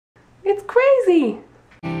It's crazy.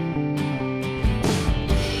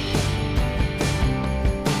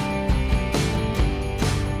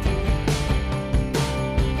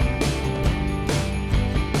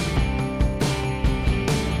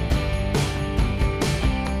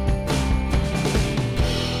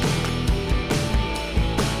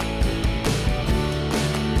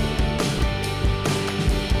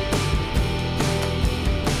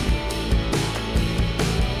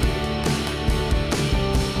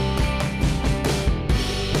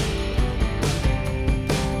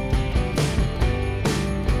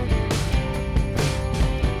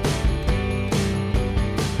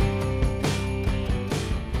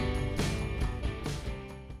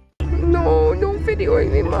 No, don't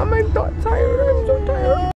videoing me, Mom. I'm not tired. I'm so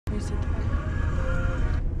tired.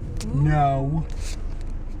 No.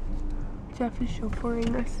 Jeff is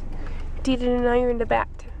chauffeuring us. Deedon and I are in the back.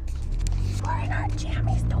 We're in our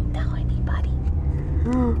jammies. Don't tell anybody.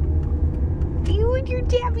 You and your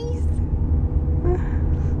jammies.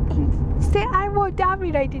 Say I woke up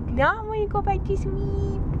and I did not want to go back to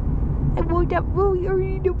sleep. I woke up really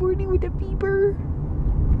early in the morning with a fever.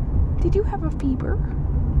 Did you have a fever?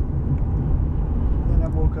 Then I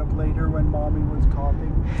woke up later when Mommy was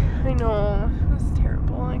coughing. I know. It was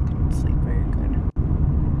terrible. I couldn't sleep very good.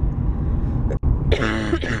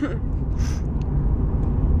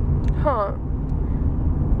 Huh.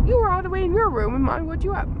 You were all the way in your room and Mom woke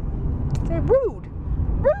you up. Say rude.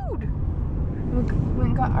 Rude. We went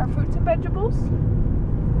and got our fruits and vegetables.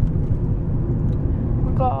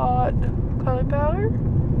 We got cauliflower,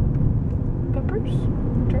 peppers,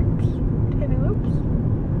 grapes, cantaloupes,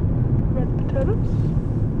 red potatoes,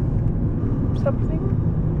 something,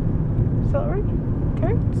 celery,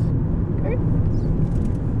 carrots,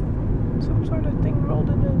 some sort of thing rolled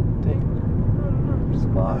in a thing. I don't know,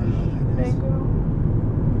 squash, mango.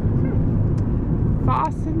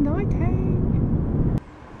 Fascinating.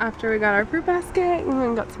 After we got our fruit basket, we went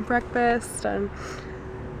and got some breakfast and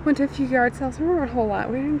went to a few yard sales. We weren't a whole lot.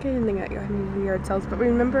 We didn't get anything at any yard sales, but we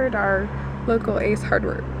remembered our local Ace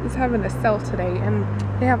Hardware is having a sale today, and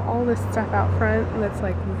they have all this stuff out front that's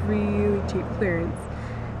like really cheap clearance.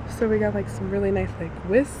 So we got like some really nice like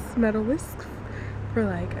metal whisks for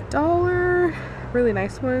like $1, really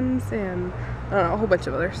nice ones, and I don't know, a whole bunch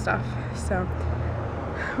of other stuff. So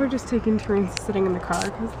we're just taking turns sitting in the car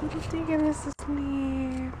because little Deegan is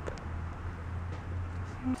asleep.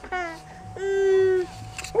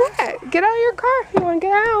 What? Get out of your car if you want to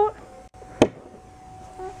get out.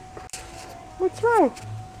 What's wrong?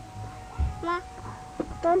 Mom?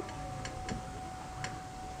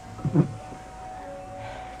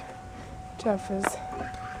 Jeff is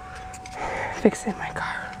fixing my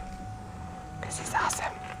car because he's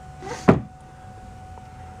awesome.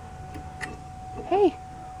 Hey.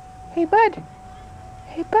 Hey, bud.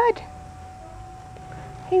 Hey, bud.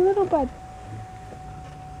 Hey, little bud.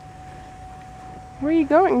 Where are you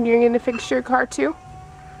going? You're going to fix your car too?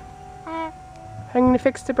 I'm going to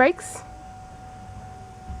fix the brakes.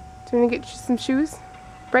 Do you want to get you some shoes?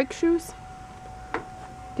 Brake shoes?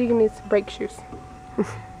 Deegan needs some brake shoes. He's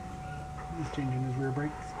changing his rear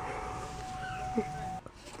brakes.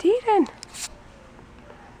 Deegan!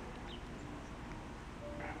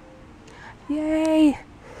 Yay!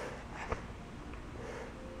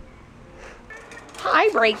 Hi,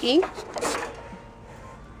 Brakey.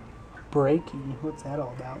 Brakey? What's that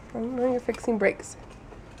all about? I don't know, you're fixing brakes.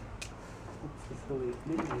 What's the silly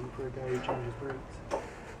nickname for a guy who changes brakes?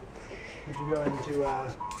 Would you go into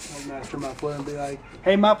Old Master Muffler and be like,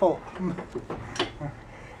 hey, Muffle!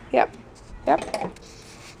 Yep. Yep.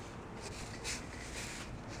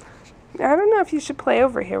 I don't know if you should play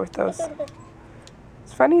over here with those.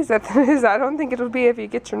 It's funny as that is, I don't think it'll be if you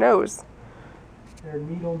get your nose. Their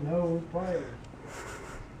needle nose pliers.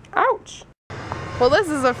 Ouch! Well, this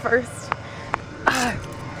is a first.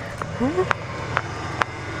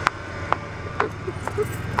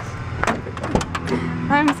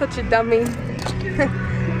 I'm such a dummy.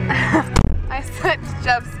 I set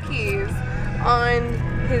Jeff's keys on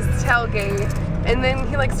his tailgate, and then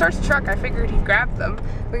he like starts the truck. I figured he'd grab them.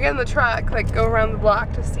 We get in the truck, like go around the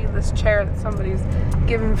block to see this chair that somebody's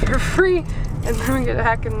given for free, and then we get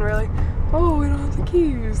back and we're like, oh, we don't have the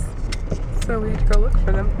keys. So we had to go look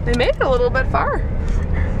for them. They made it a little bit far.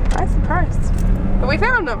 I was surprised. But we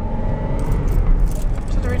found them.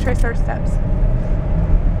 So to retrace our steps.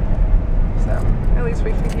 So at least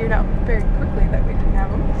we figured out very quickly that we didn't have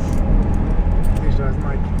them. These are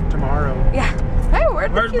like tomorrow. Yeah. Hey,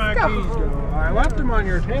 where'd the keys my go? keys go? I left them on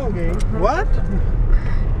your tailgate. What?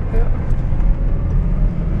 Yep.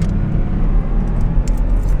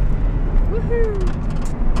 Woohoo!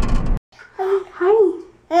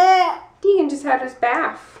 Hi. just had his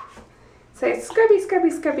bath. Say scrubby,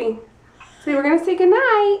 scrubby, scrubby. So we're gonna say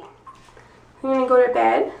goodnight. I'm gonna go to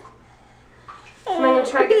bed. And I'm gonna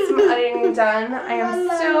try to get some editing done. I am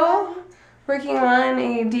still working on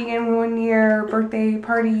a Deegan 1-year birthday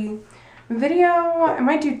party video. I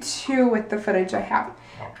might do 2 with the footage I have.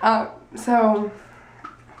 So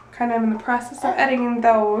kind of in the process of editing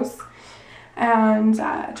those and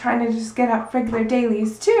trying to just get up regular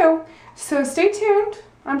dailies too. So stay tuned.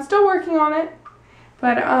 I'm still working on it.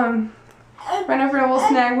 But whenever I will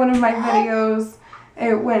snag one of my videos,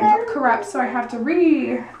 it went corrupt, so I have to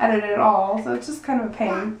re-edit it all. So it's just kind of a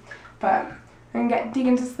pain. But I'm gonna get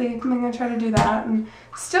Deegan to sleep, and I'm gonna try to do that. And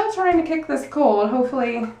still trying to kick this cold.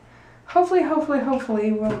 Hopefully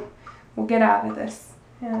we'll get out of this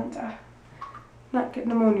and not get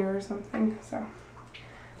pneumonia or something. So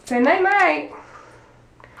night night.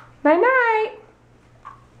 Night night.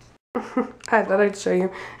 I thought I'd show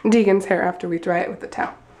you Deegan's hair after we dry it with the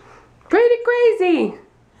towel. Pretty crazy.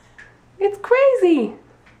 It's crazy.